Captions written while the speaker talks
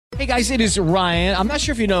Hey guys, it is Ryan. I'm not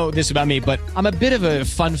sure if you know this about me, but I'm a bit of a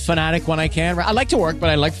fun fanatic when I can. I like to work,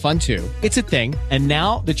 but I like fun too. It's a thing. And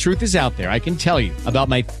now the truth is out there. I can tell you about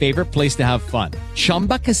my favorite place to have fun.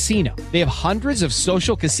 Chumba Casino. They have hundreds of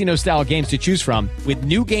social casino style games to choose from with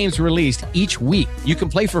new games released each week. You can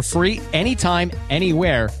play for free anytime,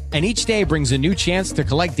 anywhere. And each day brings a new chance to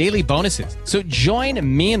collect daily bonuses. So join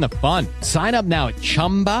me in the fun. Sign up now at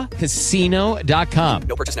ChumbaCasino.com.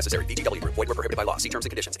 No purchase necessary. VGW Group. Void where prohibited by law. See terms and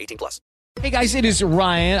conditions. 18+. Hey guys, it is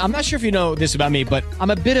Ryan. I'm not sure if you know this about me, but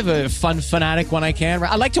I'm a bit of a fun fanatic when I can.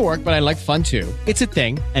 I like to work, but I like fun too. It's a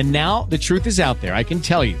thing. And now the truth is out there. I can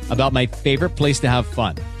tell you about my favorite place to have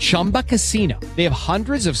fun. Chumba Casino. They have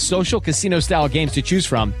hundreds of social casino style games to choose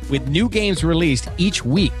from with new games released each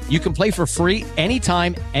week. You can play for free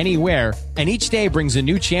anytime, anywhere. And each day brings a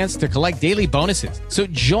new chance to collect daily bonuses. So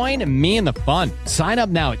join me in the fun. Sign up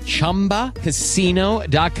now at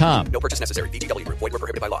ChumbaCasino.com. No purchase necessary. VGW Group. Void where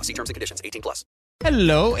prohibited by law. See terms and conditions. 18+.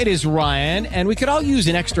 Hello, it is Ryan, and we could all use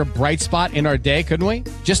an extra bright spot in our day, couldn't we?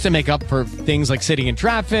 Just to make up for things like sitting in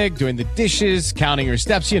traffic, doing the dishes, counting your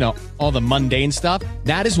steps, all the mundane stuff.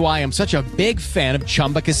 That is why I'm such a big fan of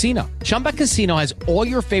Chumba Casino. Chumba Casino has all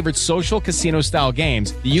your favorite social casino-style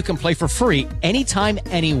games that you can play for free anytime,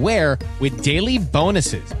 anywhere with daily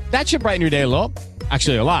bonuses. That should brighten your day a little.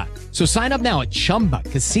 Actually, a lot. So sign up now at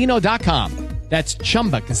ChumbaCasino.com. That's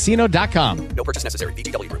ChumbaCasino.com. No purchase necessary.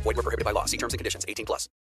 VGW Group. Void where prohibited by law. See terms and conditions. 18+.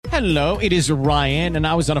 Hello, it is Ryan, and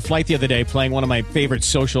I was on a flight the other day playing one of my favorite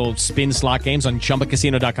social spin slot games on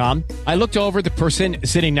ChumbaCasino.com. I looked over at the person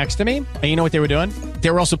sitting next to me, and you know what they were doing? They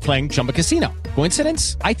were also playing Chumba Casino.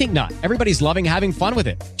 Coincidence? I think not. Everybody's loving having fun with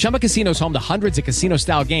it. Chumba Casino is home to hundreds of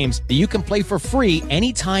casino-style games that you can play for free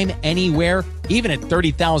anytime, anywhere, even at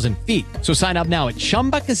 30,000 feet. So sign up now at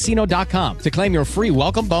ChumbaCasino.com to claim your free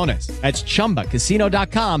welcome bonus. That's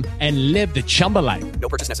ChumbaCasino.com and live the Chumba life. No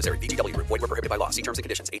purchase necessary. VGW Group. Void where prohibited by law. See terms and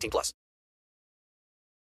conditions. 18+.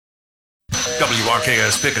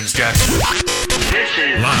 WRKS Pickens Jackson.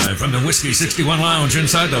 Live from the Whiskey 61 Lounge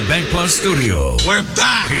inside the Bank Plus studio. We're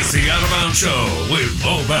back. It's the Out of Bounds Show with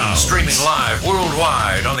Bo Bounds. Streaming live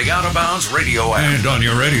worldwide on the Out of Bounds radio app. And on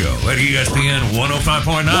your radio at ESPN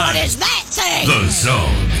 105.9. What is that thing? The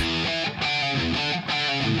Zone.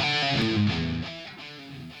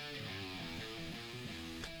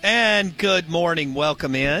 And good morning.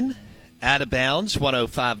 Welcome in. Out of Bounds,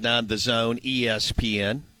 105.9 The Zone,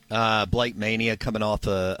 ESPN. Blake Mania coming off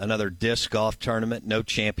another disc golf tournament. No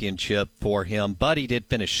championship for him, but he did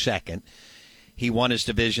finish second. He won his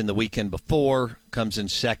division the weekend before, comes in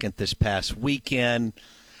second this past weekend.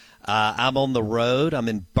 I'm on the road. I'm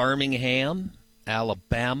in Birmingham,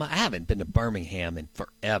 Alabama. I haven't been to Birmingham in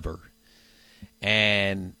forever.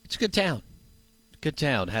 And it's a good town. Good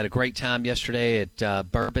town. Had a great time yesterday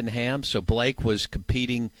at Birmingham. So Blake was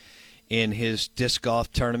competing in his disc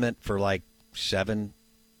golf tournament for like 7-8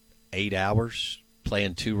 hours,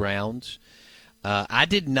 playing 2 rounds. I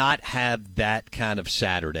did not have that kind of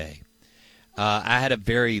Saturday. I had a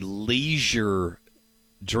very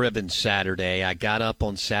leisure-driven Saturday. I got up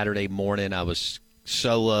on Saturday morning. I was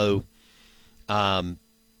solo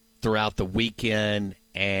throughout the weekend,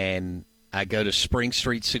 and I go to Spring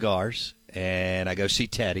Street Cigars, and I go see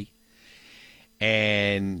Teddy.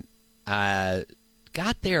 And I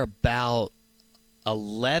got there about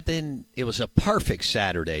 11. It was a perfect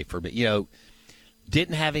Saturday for me.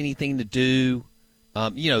 Didn't have anything to do,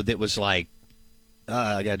 that was like,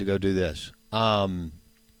 I got to go do this. So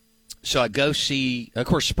I go see, of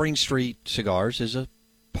course, Spring Street Cigars is a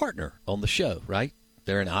partner on the show, right?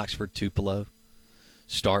 They're in Oxford, Tupelo,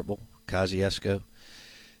 Starkville, Kosciuszko,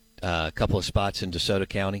 a couple of spots in DeSoto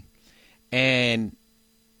County. And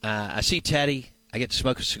I see Teddy. I get to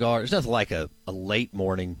smoke a cigar. There's nothing like a late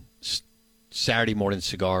morning, Saturday morning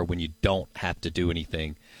cigar when you don't have to do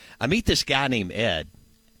anything. I meet this guy named Ed.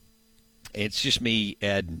 It's just me,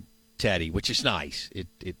 Ed, and Teddy, which is nice.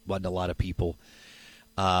 It wasn't a lot of people.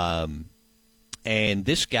 And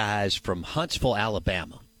this guy's from Huntsville,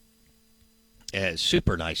 Alabama. A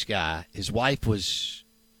super nice guy. His wife was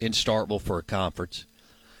in Starkville for a conference.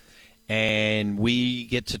 And we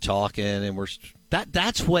get to talking, and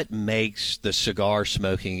that's what makes the cigar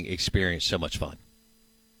smoking experience so much fun.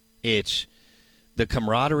 It's the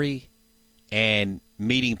camaraderie and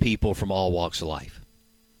meeting people from all walks of life.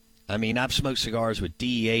 I mean, I've smoked cigars with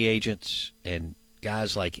DEA agents and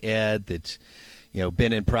guys like Ed that's,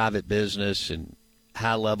 been in private business and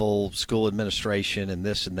high-level school administration and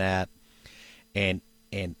this and that, and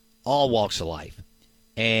all walks of life.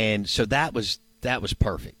 And so that was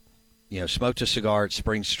perfect. Smoked a cigar at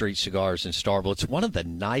Spring Street Cigars in Starkville. It's one of the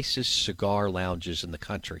nicest cigar lounges in the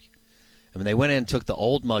country. I mean, they went in and took the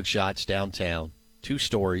old mug shots downtown, 2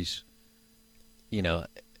 stories,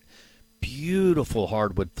 beautiful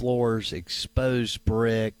hardwood floors, exposed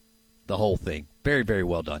brick, the whole thing. Very, very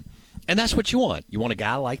well done. And that's what you want. You want a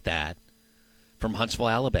guy like that from Huntsville,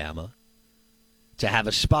 Alabama, to have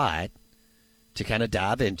a spot to kind of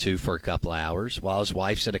dive into for a couple hours while his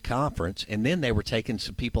wife's at a conference, and then they were taking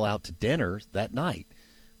some people out to dinner that night.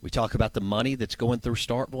 We talk about the money that's going through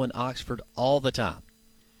Starkville and Oxford all the time.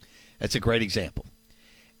 That's a great example.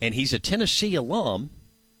 And he's a Tennessee alum,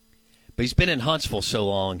 but he's been in Huntsville so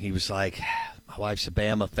long, he was like, my wife's a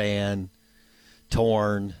Bama fan,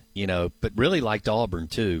 torn, but really liked Auburn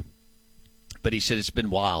too. But he said it's been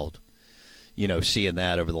wild, seeing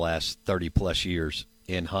that over the last 30-plus years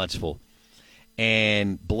in Huntsville.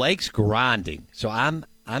 And Blake's grinding, so I'm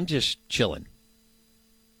just chilling.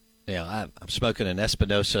 I'm smoking an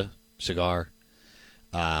Espinosa cigar,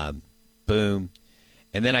 boom.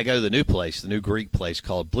 And then I go to the new place, the new Greek place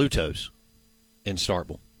called Blue Toes in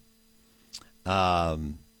Starkville,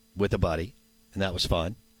 with a buddy, and that was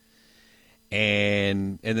fun.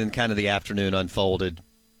 And then kind of the afternoon unfolded,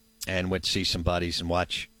 and went to see some buddies and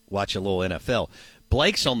watch a little NFL.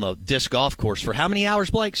 Blake's on the disc golf course for how many hours,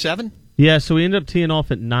 Blake? 7? Yeah, so we ended up teeing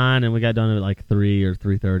off at 9, and we got done at like 3 or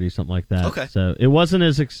 3:30, something like that. Okay. So it wasn't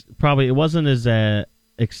as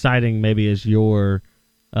exciting maybe as your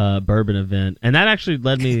bourbon event, and that actually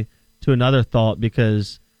led me to another thought,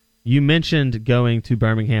 because you mentioned going to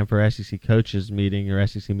Birmingham for SEC coaches meeting or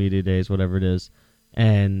SEC media days, whatever it is,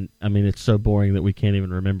 and I mean it's so boring that we can't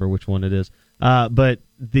even remember which one it is. But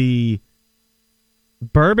the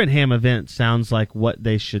Birmingham event sounds like what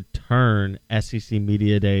they should turn SEC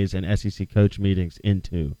media days and SEC coach meetings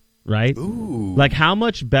into, right? Ooh. Like, how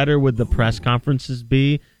much better would the press conferences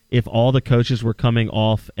be if all the coaches were coming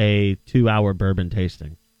off a 2-hour bourbon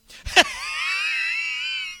tasting?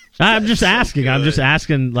 I'm just asking. I'm just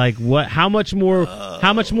asking, like, how much more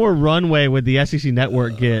runway would the SEC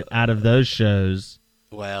network get out of those shows?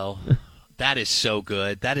 Well, that is so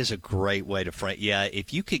good. That is a great way to frame. Yeah,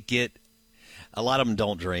 if you could get, a lot of them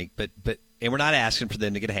don't drink, but and we're not asking for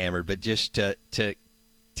them to get hammered, but just to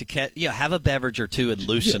have a beverage or two and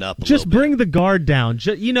loosen up a just little bring the guard down.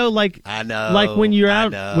 Like I know, like when you're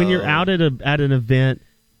out at an event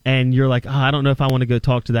and you're like, I don't know if I want to go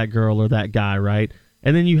talk to that girl or that guy, right?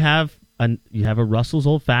 And then you have a Russell's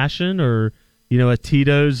Old Fashioned or a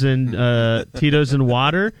Tito's and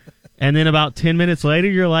water, and then about 10 minutes later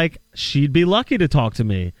you're like, she'd be lucky to talk to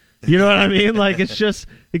me. You know what I mean? Like, it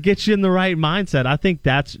gets you in the right mindset. I think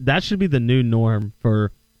that should be the new norm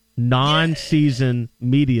for non-season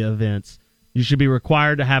media events. You should be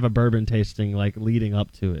required to have a bourbon tasting, like, leading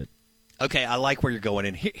up to it. Okay, I like where you're going.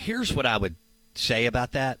 And here's what I would say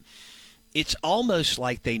about that. It's almost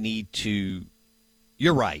like they need to –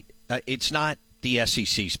 you're right. It's not the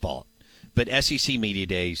SEC's fault. But SEC Media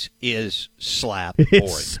Days is slap boring.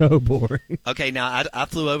 It's so boring. Okay, now I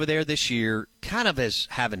flew over there this year kind of as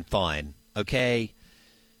having fun, okay?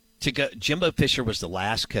 Jimbo Fisher was the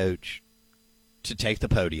last coach to take the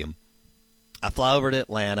podium. I fly over to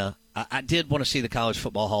Atlanta. I did want to see the College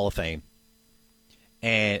Football Hall of Fame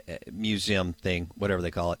and museum thing, whatever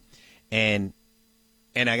they call it. And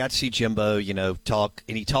I got to see Jimbo, talk,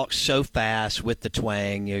 and he talks so fast with the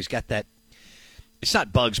twang. He's got that. It's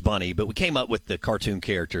not Bugs Bunny, but we came up with the cartoon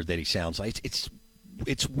character that he sounds like.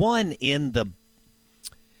 It's one in the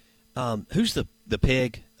who's the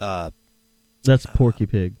pig? That's Porky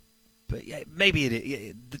Pig. But maybe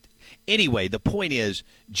it. Anyway, the point is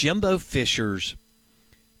Jimbo Fisher's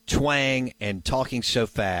twang and talking so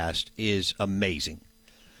fast is amazing.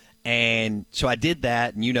 And so I did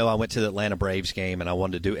that, and I went to the Atlanta Braves game, and I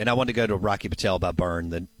wanted to go to Rocky Patel by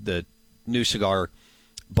Burn, the new cigar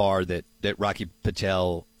bar that Rocky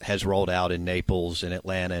Patel has rolled out in Naples and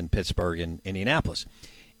Atlanta and Pittsburgh and Indianapolis.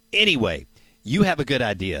 Anyway, you have a good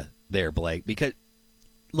idea there, Blake, because,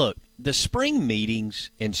 look, the spring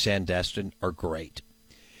meetings in Sandestin are great.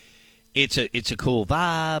 It's a cool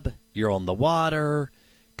vibe. You're on the water.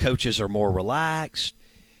 Coaches are more relaxed.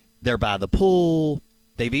 They're by the pool.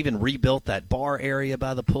 They've even rebuilt that bar area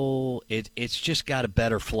by the pool. It's just got a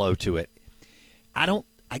better flow to it.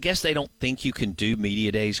 I guess they don't think you can do media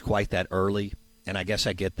days quite that early, and I guess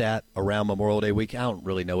I get that around Memorial Day week. I don't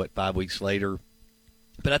really know it 5 weeks later.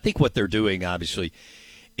 But I think what they're doing, obviously,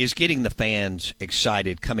 is getting the fans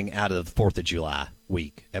excited coming out of the 4th of July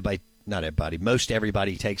week. Most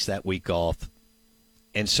everybody takes that week off,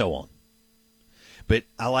 and so on. But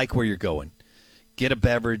I like where you're going. Get a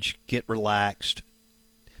beverage, get relaxed.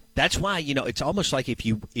 That's why, it's almost like if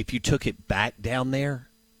you took it back down there,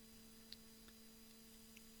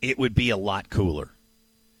 it would be a lot cooler.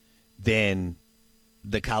 than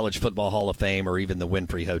the College Football Hall of Fame or even the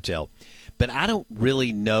Winfrey Hotel. But I don't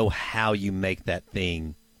really know how you make that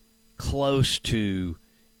thing close to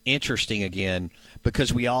interesting again,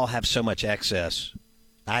 because we all have so much access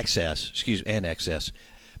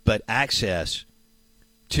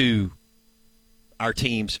to our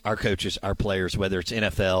teams, our coaches, our players, whether it's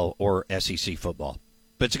NFL or SEC football.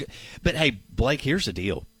 But hey, Blake, here's the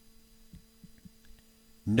deal.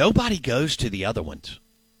 Nobody goes to the other ones.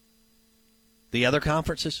 The other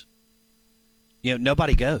conferences,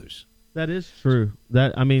 nobody goes. That is true.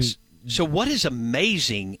 So what is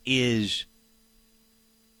amazing is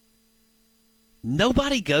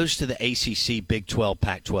nobody goes to the ACC, Big 12,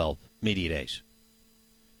 Pac-12 media days.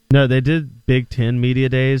 No, they did Big Ten media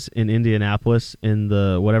days in Indianapolis in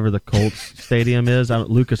the whatever the Colts stadium is,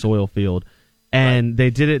 Lucas Oil Field, and They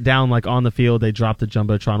did it down like on the field. They dropped the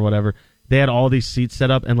jumbotron, whatever. They had all these seats set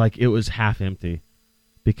up, and like it was half empty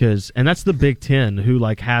and that's the Big Ten, who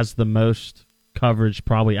like has the most coverage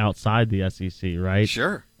probably outside the SEC, right?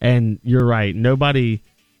 Sure. And you're right. Nobody.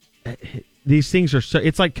 These things are so.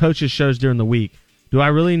 It's like coaches' shows during the week. Do I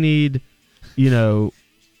really need,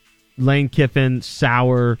 Lane Kiffin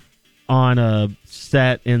sour on a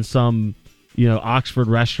set in some, Oxford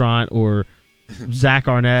restaurant, or Zach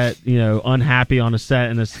Arnett, unhappy on a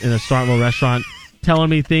set in a Starkville restaurant,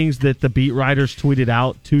 telling me things that the beat writers tweeted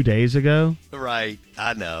out 2 days ago? Right.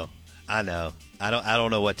 I know. I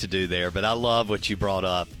don't know what to do there, but I love what you brought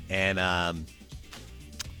up, and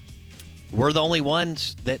we're the only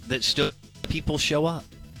ones that still people show up.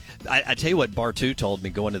 I tell you what, Bartu told me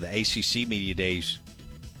going to the ACC media days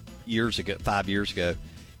 5 years ago.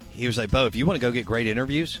 He was like, Bo, if you want to go get great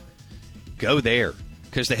interviews, go there,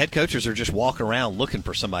 because the head coaches are just walking around looking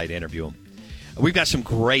for somebody to interview them. We've got some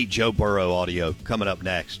great Joe Burrow audio coming up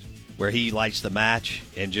next, where he lights the match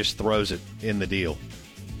and just throws it in the deal.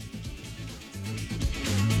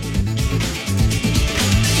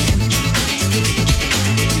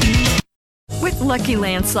 With Lucky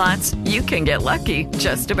Land Slots, you can get lucky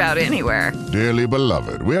just about anywhere. Dearly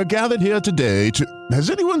beloved, we are gathered here today to... Has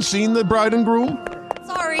anyone seen the bride and groom?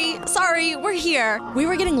 Sorry, we're here. We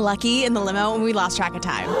were getting lucky in the limo and we lost track of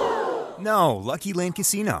time. No, Lucky Land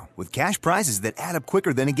Casino, with cash prizes that add up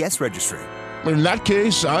quicker than a guest registry. In that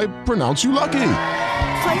case, I pronounce you lucky.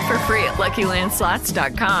 Play for free at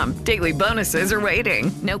LuckyLandSlots.com. Daily bonuses are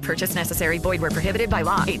waiting. No purchase necessary. Void where prohibited by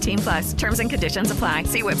law. 18+. Terms and conditions apply.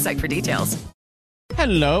 See website for details.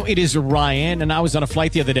 Hello, it is Ryan, and I was on a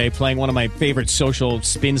flight the other day playing one of my favorite social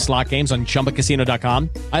spin slot games on ChumbaCasino.com.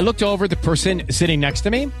 I looked over at the person sitting next to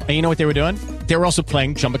me, and you know what they were doing? They were also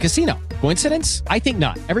playing Chumba Casino. Coincidence? I think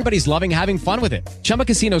not. Everybody's loving having fun with it. Chumba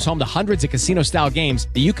Casino is home to hundreds of casino-style games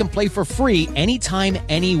that you can play for free anytime,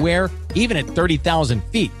 anywhere, even at 30,000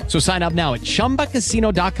 feet. So sign up now at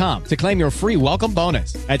ChumbaCasino.com to claim your free welcome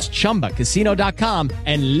bonus. That's ChumbaCasino.com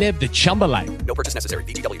and live the Chumba life. No purchase necessary.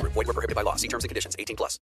 VGW. Void where prohibited by law. See terms and conditions.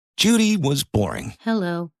 18+. Judy was boring.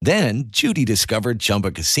 Hello. Then Judy discovered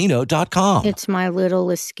ChumbaCasino.com. It's my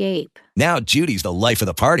little escape. Now Judy's the life of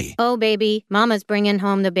the party. Oh, baby, mama's bringing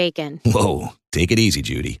home the bacon. Whoa, take it easy,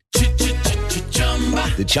 Judy.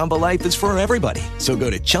 The Chumba life is for everybody. So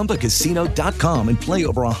go to ChumbaCasino.com and play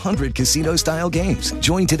over 100 casino-style games.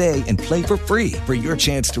 Join today and play for free for your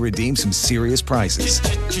chance to redeem some serious prizes.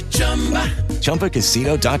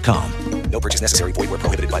 ChumbaCasino.com. No purchase necessary. Void where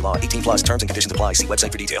prohibited by law. 18+. Terms and conditions apply. See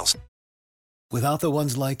website for details. Without the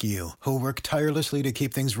ones like you, who work tirelessly to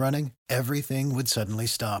keep things running, everything would suddenly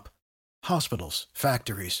stop. Hospitals,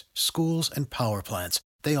 factories, schools, and power plants,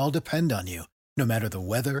 they all depend on you. No matter the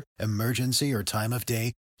weather, emergency, or time of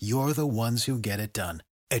day, you're the ones who get it done.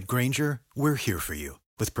 At Grainger, we're here for you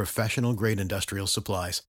with professional-grade industrial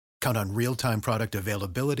supplies. Count on real-time product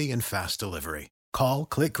availability and fast delivery. Call,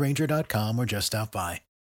 click Grainger.com, or just stop by.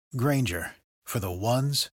 Grainger, for the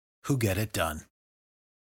ones who get it done.